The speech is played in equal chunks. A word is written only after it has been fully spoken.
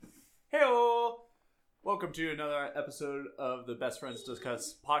welcome to another episode of the Best Friends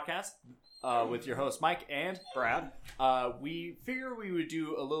Discuss podcast with your host Mike and Brad. We figure we would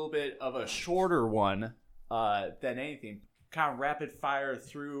do a little bit of a shorter one than anything, kind of rapid fire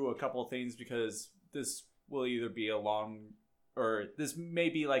through a couple of things because this will either be a long or this may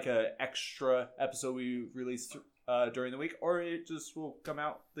be like an extra episode we release during the week, or it just will come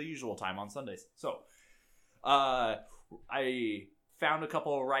out the usual time on Sundays. So I found a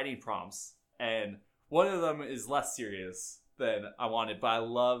couple of writing prompts, and one of them is less serious than I wanted, but I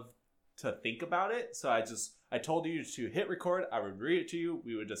love to think about it. So I told you to hit record. I would read it to you.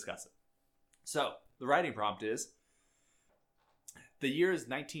 We would discuss it. So the writing prompt is, the year is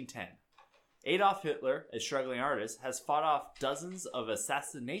 1910. Adolf Hitler, a struggling artist, has fought off dozens of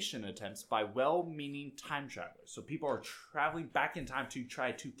assassination attempts by well-meaning time travelers. So people are traveling back in time to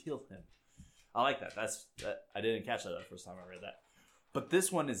try to kill him. I like that. I didn't catch that the first time I read that. But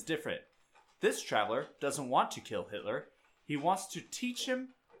this one is different. This traveler doesn't want to kill Hitler. He wants to teach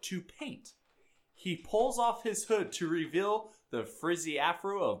him to paint. He pulls off his hood to reveal the frizzy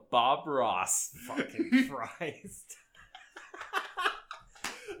afro of Bob Ross. Fucking Christ.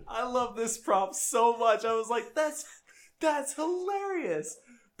 I love this prompt so much. I was like, that's hilarious.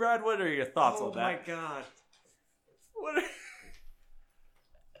 Brad, what are your thoughts on that? Oh my god. What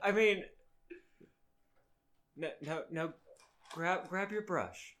I mean, no, grab your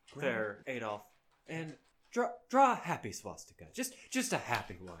brush there, Adolf, and draw a happy swastika. Just a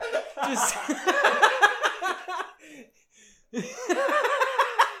happy one. Just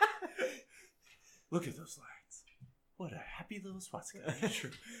Look at those lines. What a happy little swastika.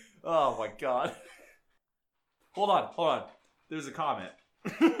 Oh my god. Hold on. There's a comment.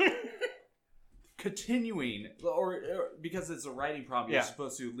 Continuing, or because it's a writing prompt, you're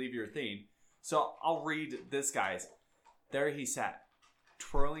supposed to leave your theme. So I'll read this guy's. There he sat,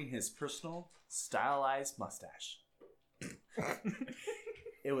 twirling his personal, stylized mustache.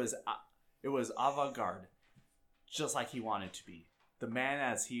 It was avant-garde, just like he wanted to be. The man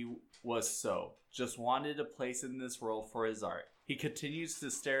as he was just wanted a place in this world for his art. He continues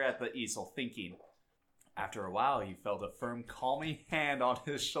to stare at the easel, thinking. After a while, he felt a firm, calming hand on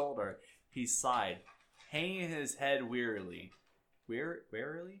his shoulder. He sighed, hanging his head wearily.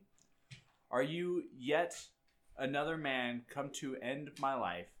 Wearily? Are you yet another man come to end my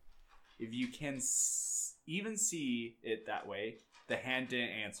life? If you can even see it that way, the hand didn't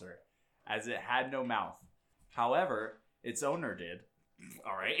answer, as it had no mouth. However, its owner did.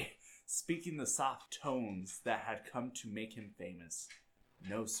 All right. Speaking the soft tones that had come to make him famous.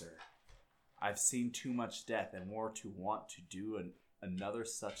 No, sir. I've seen too much death and war to want to do another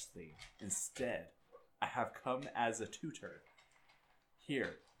such thing. Instead, I have come as a tutor.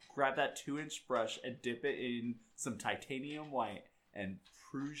 Here, grab that 2-inch brush and dip it in some titanium white and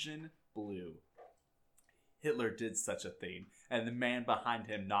Prussian blue. Hitler did such a thing, and the man behind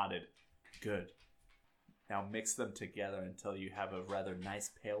him nodded. Good. Now mix them together until you have a rather nice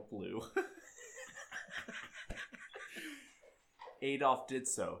pale blue. Adolf did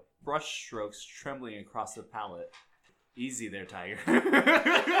so, brush strokes trembling across the palette. Easy there, Tiger.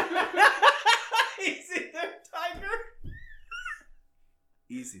 Easy there, Tiger.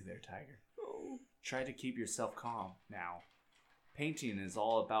 Easy there, Tiger. Oh. Try to keep yourself calm now. Painting is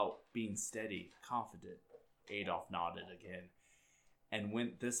all about being steady, confident. Adolf nodded again, and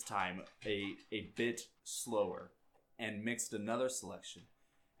went this time a bit slower, and mixed another selection.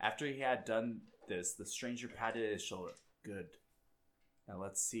 After he had done this, the stranger patted his shoulder. Good. Now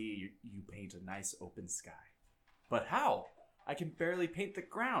let's see you paint a nice open sky. But how? I can barely paint the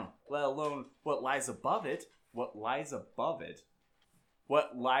ground, let alone what lies above it. What lies above it?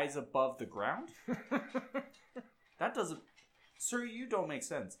 What lies above the ground? That doesn't... Sir, you don't make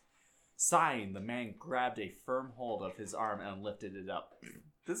sense. Sighing, the man grabbed a firm hold of his arm and lifted it up.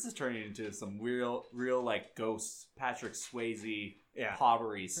 This is turning into some real like ghost Patrick Swayze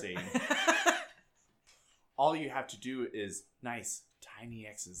pottery scene. All you have to do is nice tiny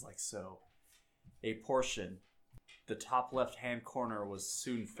X's like so. A portion. The top left-hand corner was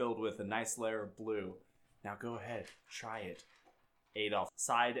soon filled with a nice layer of blue. Now go ahead, try it. Adolf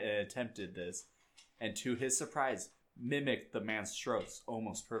sighed and attempted this, and to his surprise, mimicked the man's strokes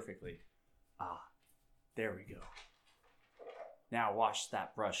almost perfectly. Ah, there we go. Now wash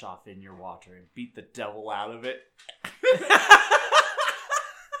that brush off in your water and beat the devil out of it.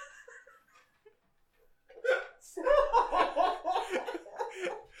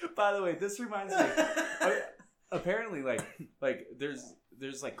 By the way, this reminds me. Apparently, like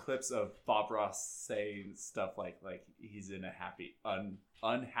there's like clips of Bob Ross saying stuff like he's in a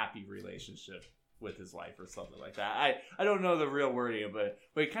unhappy relationship with his wife or something like that. I don't know the real wording, but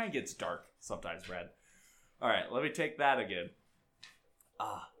it kind of gets dark sometimes, Brad. All right, let me take that again.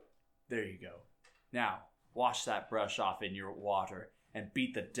 Ah, there you go. Now, wash that brush off in your water and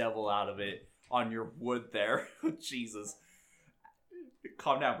beat the devil out of it on your wood there. Jesus.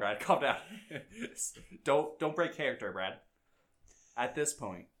 Calm down, Brad. Calm down. Don't break character, Brad. At this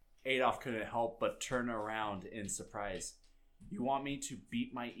point, Adolf couldn't help but turn around in surprise. You want me to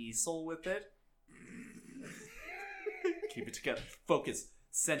beat my easel with it? Keep it together. Focus.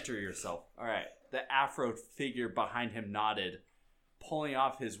 Center yourself. All right. The afro figure behind him nodded, pulling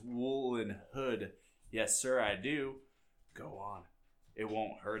off his woolen hood. Yes, sir, I do. Go on. It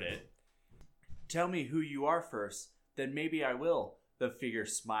won't hurt it. Tell me who you are first, then maybe I will. The figure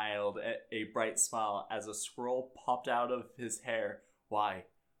smiled a bright smile as a swirl popped out of his hair. Why,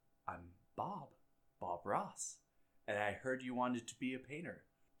 I'm Bob Ross, and I heard you wanted to be a painter.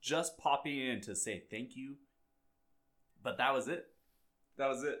 Just popping in to say thank you. But that was it. That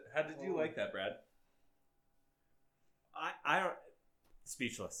was it. How did you like that, Brad? I don't.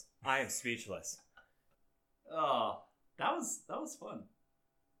 Speechless. I am speechless. Oh, that was fun.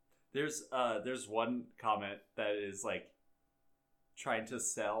 There's one comment that is like trying to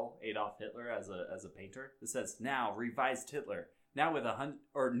sell Adolf Hitler as a painter. It says now revised Hitler now with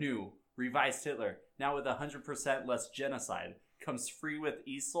new revised Hitler now with 100% less genocide, comes free with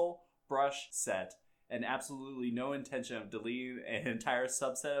easel, brush set, and absolutely no intention of deleting an entire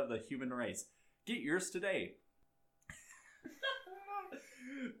subset of the human race. Get yours today.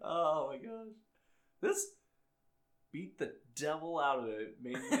 Oh my gosh, this beat the devil out of it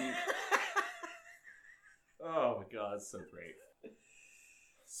made me. Oh my god, it's so great.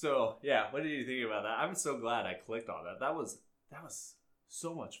 So yeah, what did you think about that? I'm so glad I clicked on that. That was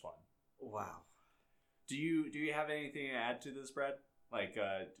so much fun. Wow. Do you have anything to add to this, Brad? Like,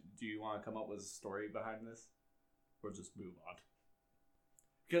 do you want to come up with a story behind this, or just move on?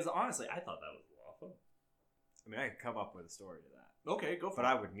 Because honestly, I thought that was a lot of fun. I mean, I could come up with a story to that. Okay, go for but it.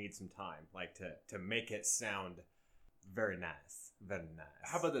 I would need some time, like to make it sound very nice, very nice.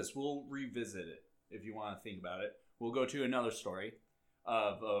 How about this? We'll revisit it if you want to think about it. We'll go to another story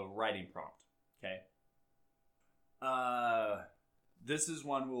of a writing prompt. Okay. This is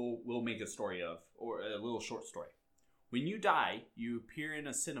one we'll make a story of, or a little short story. When you die, you appear in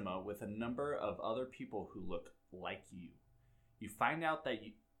a cinema with a number of other people who look like you. You find out that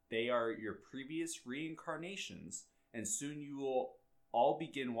they are your previous reincarnations, and soon you will all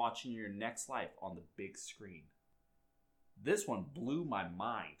begin watching your next life on the big screen. This one blew my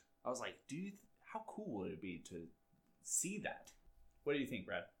mind. I was like, dude, how cool would it be to see that? What do you think,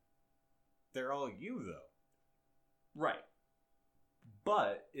 Brad? They're all you, though. Right.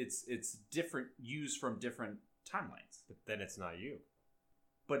 But it's different, used from different timelines. But then it's not you.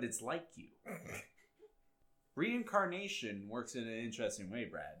 But it's like you. Reincarnation works in an interesting way,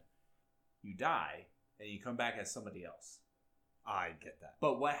 Brad. You die, and you come back as somebody else. I get that.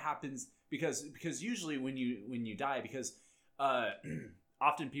 But what happens, because usually when you die, because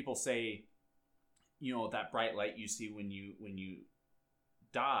often people say, you know, that bright light you see when you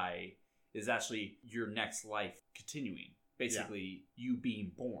die is actually your next life continuing. Basically, you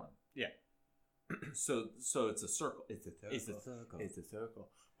being born. Yeah. So it's a circle. It's a circle. It's a circle. It's a circle.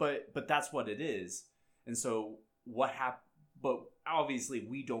 But that's what it is. And so what happened? But obviously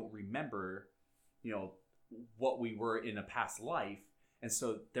we don't remember, you know, what we were in a past life. And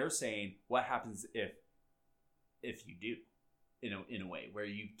so they're saying, what happens if you do, in a way where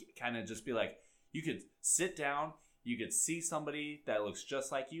you kind of just be like, you could sit down, you could see somebody that looks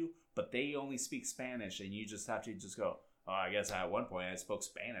just like you, but they only speak Spanish, and you just have to just go, oh, I guess at one point I spoke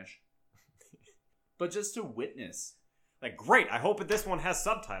Spanish. But just to witness. Like, great, I hope this one has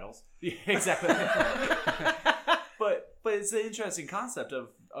subtitles. Yeah, exactly. but it's an interesting concept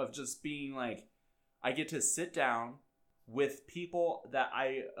of just being like, I get to sit down with people that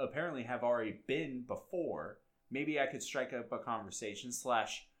I apparently have already been before. Maybe I could strike up a conversation /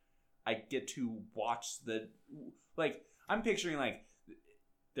 I get to watch like, I'm picturing like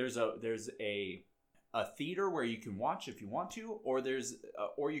there's a theater where you can watch if you want to, or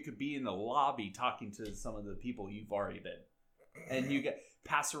or you could be in the lobby talking to some of the people you've already been, and you get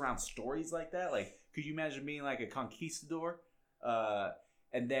pass around stories like that. Like, could you imagine being like a conquistador,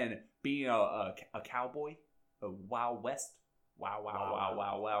 and then being a cowboy, a Wild West, Wild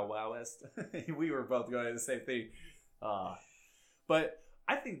West? We were both going to the same thing, but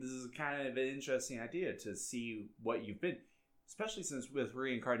I think this is kind of an interesting idea to see what you've been, especially since with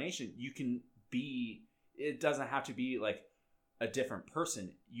reincarnation, you can be, it doesn't have to be like a different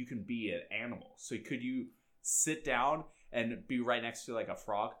person. You can be an animal. So could you sit down and be right next to like a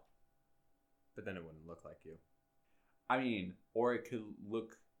frog? But then it wouldn't look like you. I mean, or it could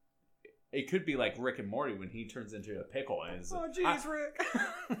look it could be like Rick and Morty when he turns into a pickle and is Oh, jeez, Rick.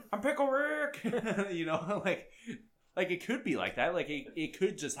 I'm Pickle Rick. You know, like it could be like that. Like it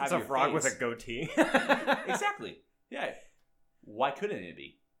could just have It's a your frog face. with a goatee. Exactly. Yeah. Why couldn't it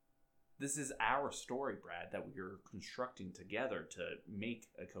be? This is our story, Brad, that we're constructing together to make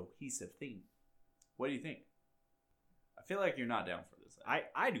a cohesive thing. What do you think? I feel like you're not down for this.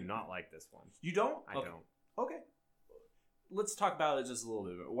 I do not like this one. You don't? I Okay. don't. Okay. Let's talk about it just a little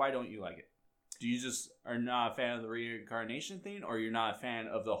bit. Why don't you like it? Do you just are not a fan of the reincarnation thing, or you're not a fan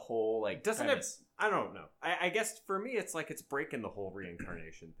of the whole like Doesn't premise? it? I don't know. I guess for me, it's like it's breaking the whole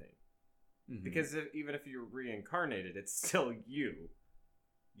reincarnation thing. Mhm. Because even if you're reincarnated, it's still you.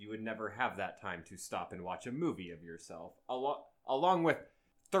 You would never have that time to stop and watch a movie of yourself, along with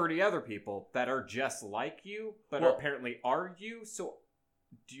 30 other people that are just like you, but Well- apparently are you. So,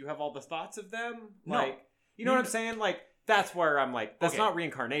 do you have all the thoughts of them? No. Like, you know what I'm saying? Like, that's where I'm like, that's Okay. not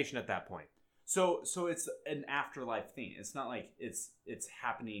reincarnation at that point. So it's an afterlife thing. It's not like it's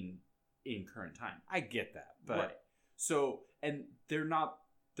happening in current time. I get that, but Right. So, and they're not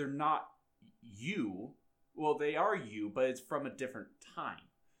you. Well, they are you, but it's from a different time.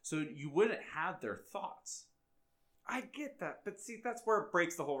 So you wouldn't have their thoughts. I get that. But see, that's where it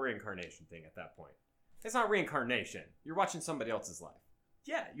breaks the whole reincarnation thing at that point. It's not reincarnation. You're watching somebody else's life.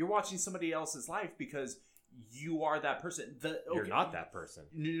 Yeah, you're watching somebody else's life because you are that person. You're not that person.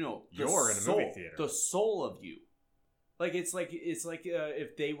 No. The You're in a soul, movie theater. The soul of you. Like it's like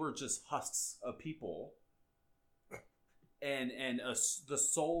if they were just husks of people, and the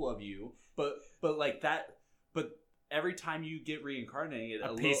soul of you, but like that. But every time you get reincarnated,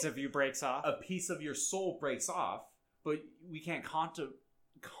 A piece of you breaks off. a piece of your soul breaks off. But we can't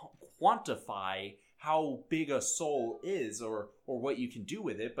quantify how big a soul is or what you can do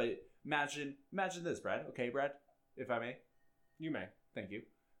with it. But imagine this, Brad. Okay, Brad, if I may. You may. Thank you.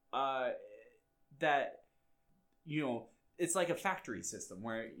 That, you know, it's like a factory system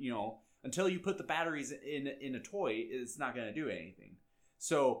where, you know, until you put the batteries in a toy, it's not going to do anything.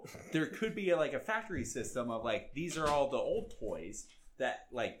 So there could be like a factory system of like, these are all the old toys that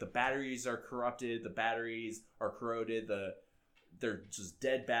like the batteries are corrupted, the batteries are corroded, they're just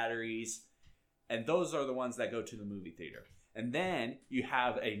dead batteries. And those are the ones that go to the movie theater. And then you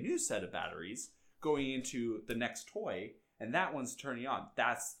have a new set of batteries going into the next toy, and that one's turning on.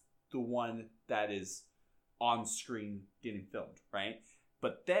 That's the one that is on screen getting filmed, right?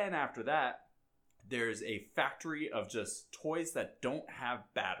 But then after that, there's a factory of just toys that don't have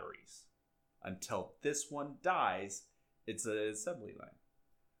batteries. Until this one dies, it's an assembly line.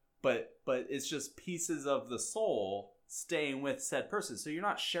 But it's just pieces of the soul staying with said person. So you're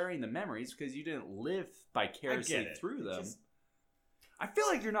not sharing the memories because you didn't live vicariously through them. I feel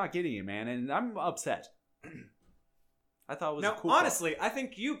like you're not getting it, man, and I'm upset. I thought it was Now, a cool honestly, I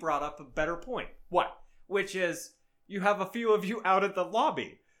think you brought up a better point. What? Which is, you have a few of you out at the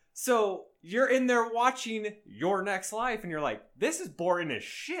lobby. So, you're in there watching Your Next Life, and you're like, this is boring as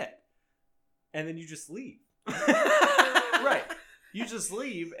shit. And then you just leave. Right. You just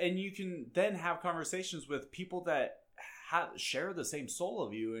leave, and you can then have conversations with people that share the same soul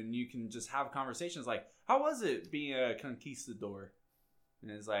of you, and you can just have conversations like, how was it being a conquistador? And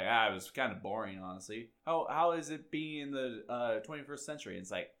it's like, it was kind of boring, honestly. How is it being in the 21st century? And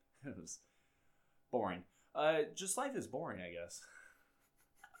it's like, it was boring. Just life is boring, I guess.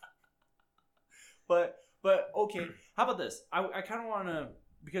 But okay, how about this? I kind of want to,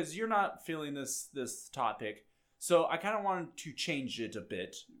 because you're not feeling this topic, so I kind of wanted to change it a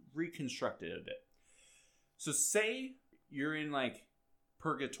bit, reconstruct it a bit. So say you're in like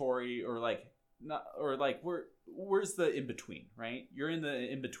purgatory or like not, or like where's the in between, right? You're in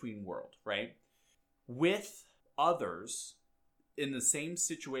the in between world, right? With others in the same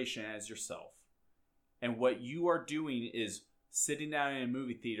situation as yourself. And what you are doing is sitting down in a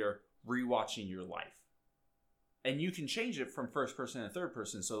movie theater rewatching your life. And you can change it from first person to third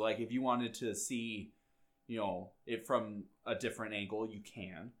person. So like if you wanted to see, you know, it from a different angle, you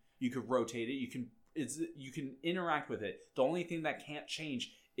can. You could rotate it. You can interact with it. The only thing that can't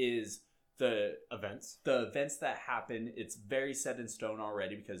change is the events that happen. It's very set in stone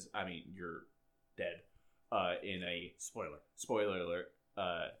already because, I mean, you're dead in a spoiler alert.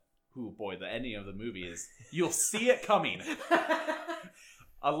 The ending of the movie is you'll see it coming.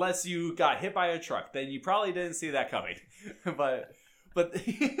 Unless you got hit by a truck, then you probably didn't see that coming. but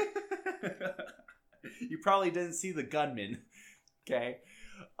you probably didn't see the gunman. Okay.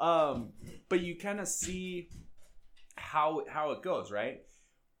 But you kind of see how it goes, right?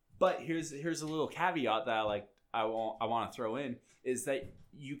 But here's a little caveat that I want to throw in is that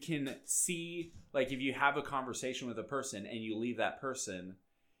you can see, like, if you have a conversation with a person and you leave that person,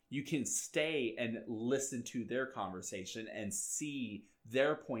 you can stay and listen to their conversation and see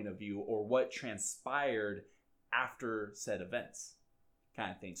their point of view or what transpired after said events,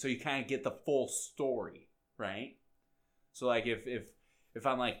 kind of thing. So you kind of get the full story, right? So like if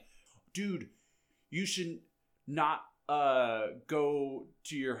I'm like, dude, you should not go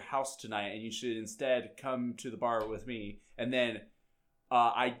to your house tonight, and you should instead come to the bar with me, and then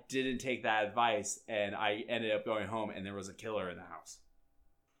I didn't take that advice, and I ended up going home, and there was a killer in the house.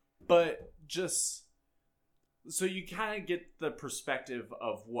 But just so you kind of get the perspective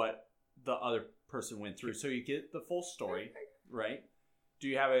of what the other person went through, so you get the full story, right? Do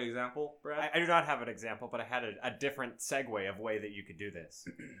you have an example, Brad? I do not have an example, but I had a different segue of way that you could do this.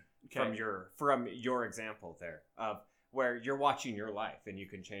 Okay. From your example there of where you're watching your life and you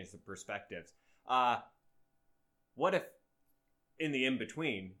can change the perspectives. What if in the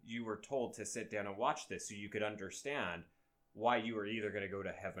in-between you were told to sit down and watch this so you could understand why you were either going to go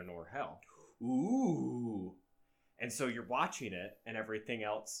to heaven or hell? Ooh. And so you're watching it and everything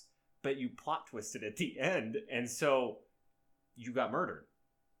else, but you plot twisted at the end, and so you got murdered.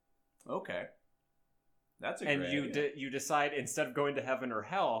 Okay. That's a great idea. You decide, instead of going to heaven or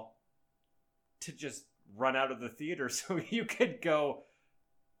hell, to just run out of the theater so you could go,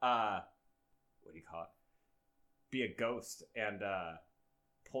 what do you call it? Be a ghost and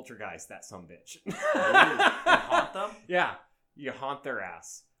poltergeist that sumbitch. Ooh, and haunt them? Yeah, you haunt their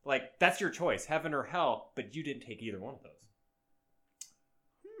ass. Like, that's your choice, heaven or hell, but you didn't take either one of those.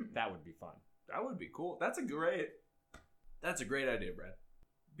 That would be fun. That would be cool. That's a great idea, Brad.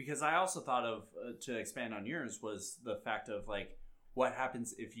 Because I also thought of, to expand on yours, was the fact of like, what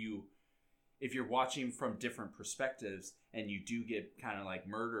happens if you're watching from different perspectives and you do get kind of like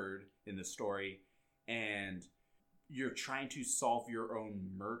murdered in the story, and you're trying to solve your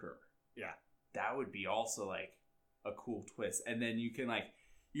own murder. Yeah. That would be also like a cool twist. And then you can like,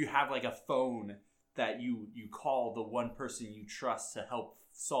 you have like a phone that you call the one person you trust to help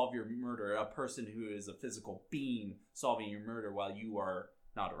solve your murder, a person who is a physical being solving your murder while you are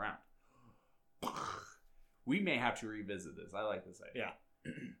not around. We may have to revisit this. I like this idea.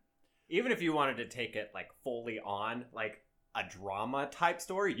 Yeah. Even if you wanted to take it like fully on, like a drama type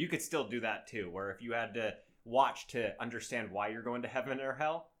story, you could still do that too, where if you had to watch to understand why you're going to heaven or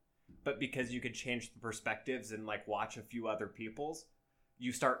hell, but because you could change the perspectives and like watch a few other people's,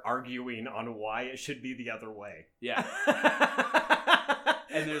 you start arguing on why it should be the other way. Yeah.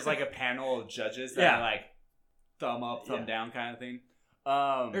 And there's like a panel of judges that are like thumb up, thumb down kind of thing.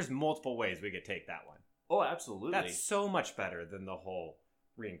 There's multiple ways we could take that one. Oh, absolutely. That's so much better than the whole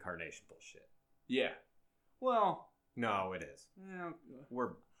reincarnation bullshit. Yeah. Well, no, it is.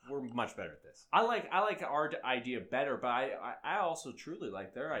 We're much better at this. I like our idea better, but I also truly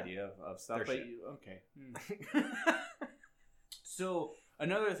like their idea of stuff. But okay. So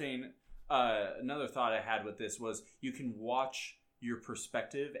another thing, another thought I had with this was you can watch your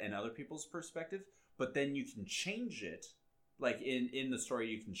perspective and other people's perspective, but then you can change it. Like in the story,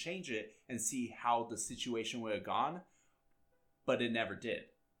 you can change it and see how the situation would have gone, but it never did.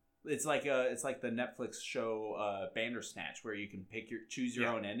 It's like the Netflix show Bandersnatch, where you can choose your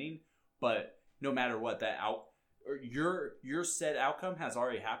own ending, but no matter what, your said outcome has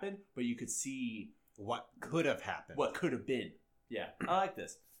already happened, but you could see what could have happened, what could have been. Yeah, I like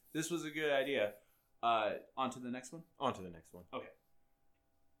this. This was a good idea. On to the next one. Okay.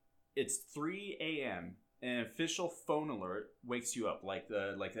 It's 3 a.m. An official phone alert wakes you up, like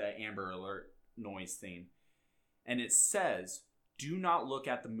the Amber Alert noise thing, and it says, "Do not look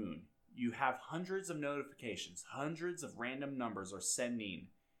at the moon. You have hundreds of notifications. Hundreds of random numbers are sending.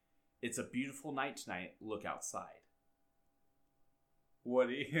 It's a beautiful night tonight. Look outside." What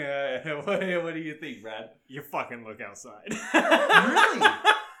do you think, Brad? You fucking look outside. Really?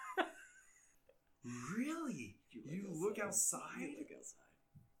 Really? You look outside? You look outside.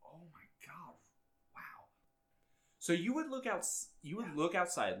 Oh my god! Wow. So you would look out. You would look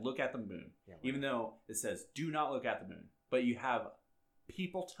outside, look at the moon, even though it says "Do not look at the moon," but you have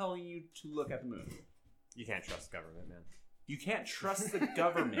people telling you to look at the moon. You can't trust government, man. You can't trust the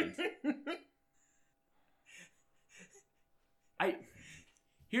government.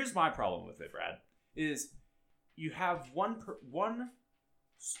 Here's my problem with it, Brad. Is you have one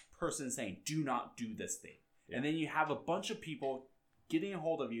person saying, "Do not do this thing," and then you have a bunch of people getting a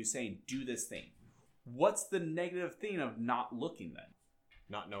hold of you saying, "Do this thing." What's the negative thing of not looking then?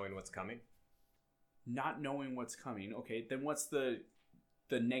 Not knowing what's coming. Not knowing what's coming. Okay, then what's the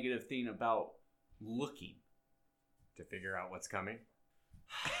negative thing about looking? To figure out what's coming.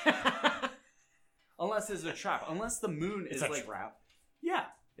 Unless it's a trap. Unless the moon is like trap. Yeah,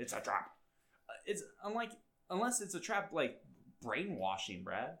 it's a trap. It's unless it's a trap, like brainwashing,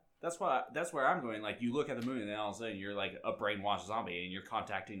 Brad. That's where I'm going. Like, you look at the moon, and then all of a sudden you're like a brainwashed zombie, and you're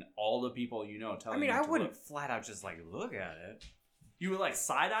contacting all the people you know, telling you I to wouldn't look. flat out just like look at it. You would like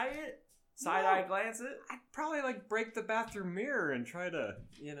side eye it, side eye glance it. I'd probably like break the bathroom mirror and try to,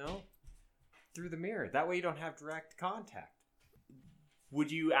 through the mirror. That way you don't have direct contact.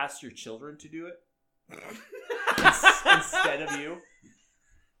 Would you ask your children to do it instead of you?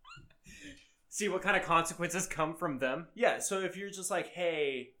 See what kind of consequences come from them? Yeah. So if you're just like,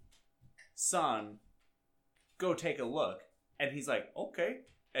 hey, son, go take a look, and he's like, okay,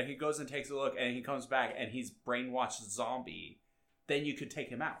 and he goes and takes a look, and he comes back and he's brainwashed zombie, then you could take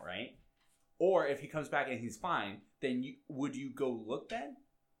him out, right? Or if he comes back and he's fine, then would you go look then?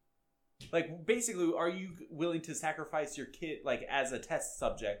 Like, basically, are you willing to sacrifice your kid, like, as a test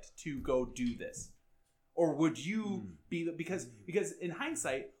subject to go do this? Or would you be, because in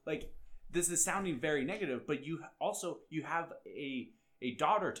hindsight, like, this is sounding very negative, but you have a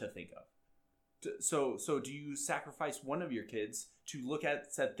daughter to think of. So do you sacrifice one of your kids to look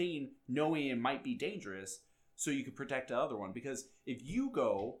at said thing knowing it might be dangerous so you could protect the other one? Because if you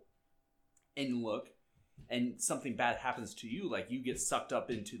go and look and something bad happens to you, like you get sucked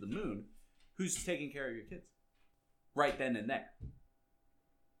up into the moon, who's taking care of your kids? Right then and there.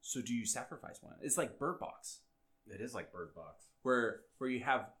 So do you sacrifice one? It's like Bird Box. It is like Bird Box. Where you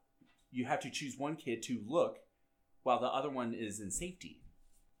have to choose one kid to look while the other one is in safety.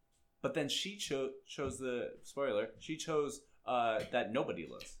 But then she chose the spoiler. She chose that nobody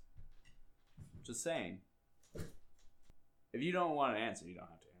looks. Just saying. If you don't want to answer, you don't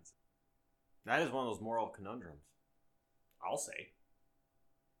have to answer. That is one of those moral conundrums. I'll say.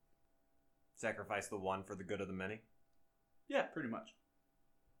 Sacrifice the one for the good of the many? Yeah, pretty much.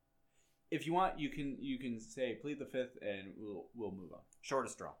 If you want, you can say plead the fifth, and we'll move on.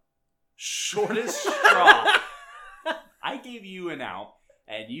 Shortest straw. Shortest straw. I gave you an out,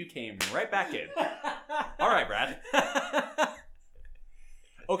 and you came right back in. All right, Brad.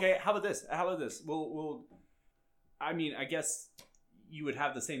 Okay, how about this? We'll. I mean, I guess you would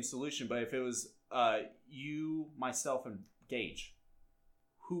have the same solution, but if it was you, myself, and Gage,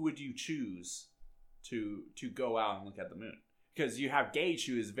 who would you choose to go out and look at the moon? Because you have Gage,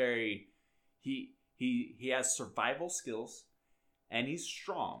 who is very he has survival skills, and he's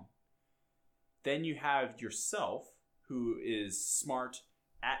strong. Then you have yourself, who is smart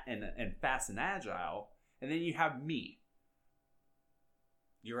and fast and agile, and then you have me.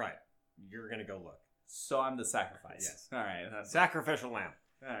 You're right. You're gonna go look. So I'm the sacrifice. Yes. All right. That's Sacrificial lamb.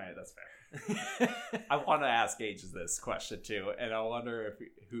 all right. That's fair. I want to ask Gage this question too, and I wonder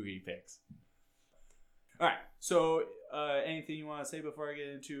who he picks. All right. So, anything you want to say before I get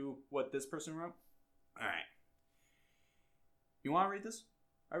into what this person wrote? All right. You want to read this?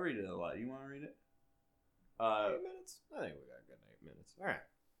 I read it a lot. You want to read it? 8 minutes? I think we got a good 8 minutes. All right.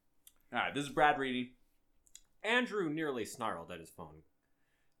 All right. This is Brad reading. Andrew nearly snarled at his phone.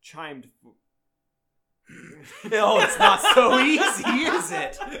 Chimed. No, it's not so easy, is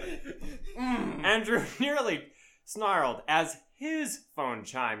it? Andrew nearly snarled as his phone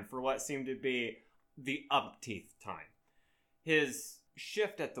chimed for what seemed to be the umpteenth time. His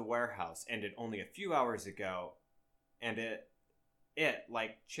shift at the warehouse ended only a few hours ago, and it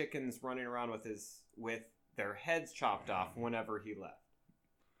like chickens running around with their heads chopped off whenever he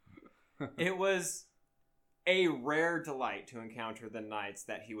left. It was a rare delight to encounter the nights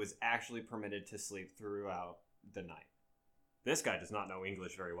that he was actually permitted to sleep throughout the night. This guy does not know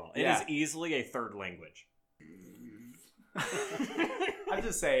English very well. It is easily a third language. I'm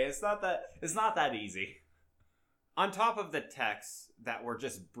just saying, it's not that easy. On top of the texts that were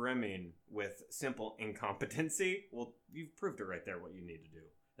just brimming with simple incompetency, well, you've proved it right there what you need to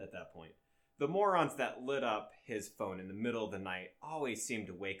do at that point. The morons that lit up his phone in the middle of the night always seemed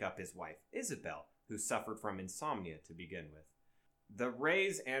to wake up his wife, Isabel, who suffered from insomnia to begin with. The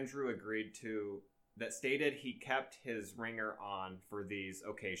raise Andrew agreed to that stated he kept his ringer on for these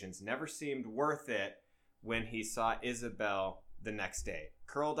occasions never seemed worth it when he saw Isabel the next day,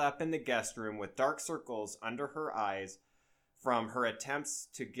 curled up in the guest room with dark circles under her eyes from her attempts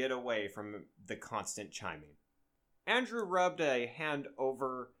to get away from the constant chiming. Andrew rubbed a hand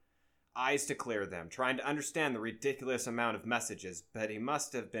over eyes to clear them, trying to understand the ridiculous amount of messages, but he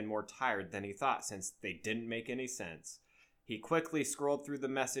must have been more tired than he thought since they didn't make any sense. He quickly scrolled through the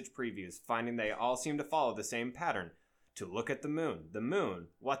message previews, finding they all seemed to follow the same pattern. To look at the moon. The moon?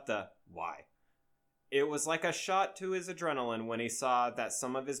 What the? Why? It was like a shot to his adrenaline when he saw that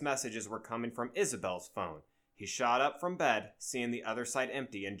some of his messages were coming from Isabel's phone. He shot up from bed, seeing the other side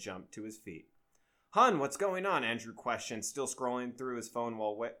empty, and jumped to his feet. Hun, what's going on? Andrew questioned, still scrolling through his phone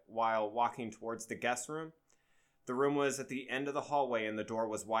while walking towards the guest room. The room was at the end of the hallway and the door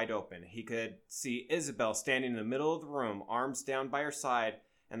was wide open. He could see Isabel standing in the middle of the room, arms down by her side,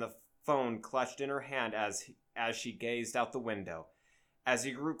 and the phone clutched in her hand as she gazed out the window. As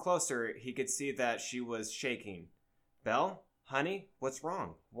he grew closer, he could see that she was shaking. Belle? Honey? What's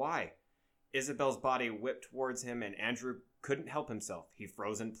wrong? Why? Isabel's body whipped towards him and Andrew couldn't help himself. He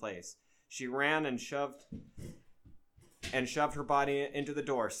froze in place. She ran and shoved her body into the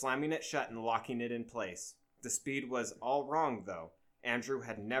door, slamming it shut and locking it in place. The speed was all wrong, though. Andrew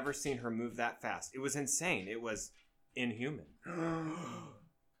had never seen her move that fast. It was insane. It was inhuman.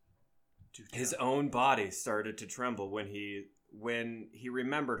 His own body started to tremble when he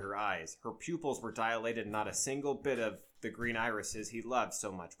remembered her eyes. Her pupils were dilated and not a single bit of the green irises he loved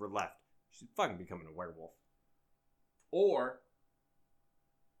so much were left. She's fucking becoming a werewolf. Or.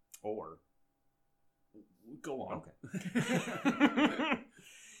 Go on. Okay.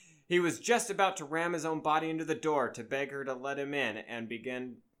 He was just about to ram his own body into the door to beg her to let him in and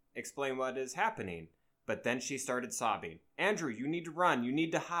begin explain what is happening. But then she started sobbing. Andrew, you need to run. You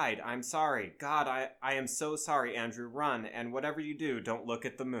need to hide. I'm sorry. God, I am so sorry, Andrew. Run, and whatever you do, don't look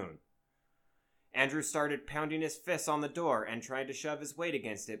at the moon. Andrew started pounding his fists on the door and tried to shove his weight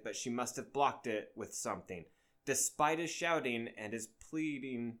against it, but she must have blocked it with something. Despite his shouting and his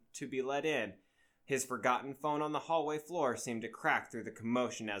pleading to be let in, his forgotten phone on the hallway floor seemed to crack through the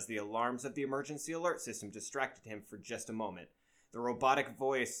commotion as the alarms of the emergency alert system distracted him for just a moment. The robotic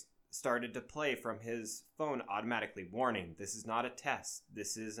voice started to play from his phone automatically. Warning, this is not a test.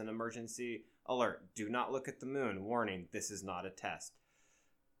 This is an emergency alert. Do not look at the moon. Warning, this is not a test.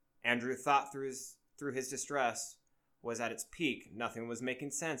 Andrew thought through his distress was at its peak. Nothing was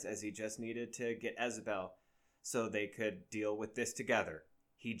making sense as he just needed to get Isabel so they could deal with this together.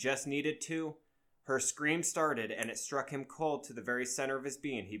 He just needed to. Her scream started, and it struck him cold to the very center of his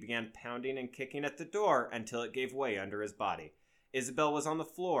being. He began pounding and kicking at the door until it gave way under his body. Isabel was on the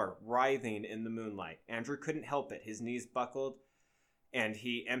floor, writhing in the moonlight. Andrew couldn't help it. His knees buckled, and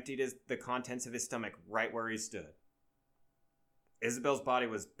he emptied the contents of his stomach right where he stood. Isabel's body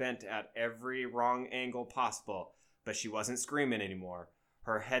was bent at every wrong angle possible, but she wasn't screaming anymore.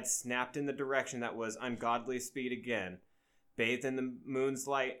 Her head snapped in the direction that was ungodly speed again. Bathed in the moon's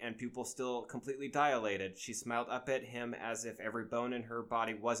light and pupils still completely dilated, she smiled up at him as if every bone in her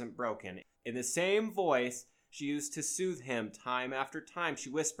body wasn't broken. In the same voice she used to soothe him time after time, she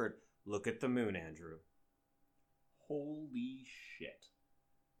whispered, "Look at the moon, Andrew." Holy shit.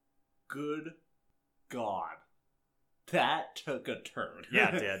 Good God. That took a turn.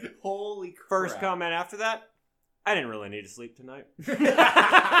 Yeah, it did. Holy crap. First comment after that, I didn't really need to sleep tonight.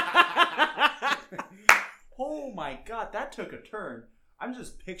 Oh my God, that took a turn. I'm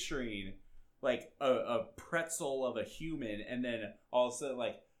just picturing like a pretzel of a human and then all of a sudden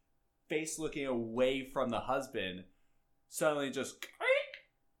like face looking away from the husband suddenly just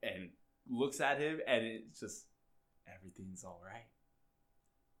and looks at him and it's just everything's all right.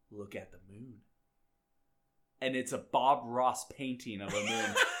 Look at the moon. And it's a Bob Ross painting of a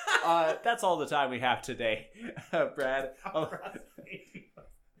moon. That's all the time we have today, Brad.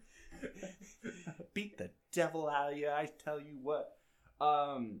 Beat the devil out of you, I tell you what.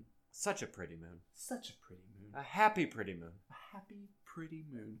 Such a pretty moon. Such a pretty moon. A happy pretty moon. A happy pretty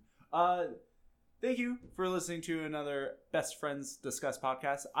moon. Thank you for listening to another Best Friends Discuss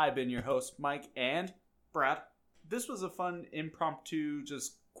podcast. I've been your host, Mike, and Brad. This was a fun, impromptu,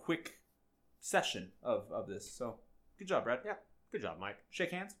 just quick session of this. So, good job, Brad. Yeah, good job, Mike.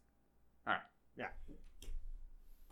 Shake hands. All right. Yeah.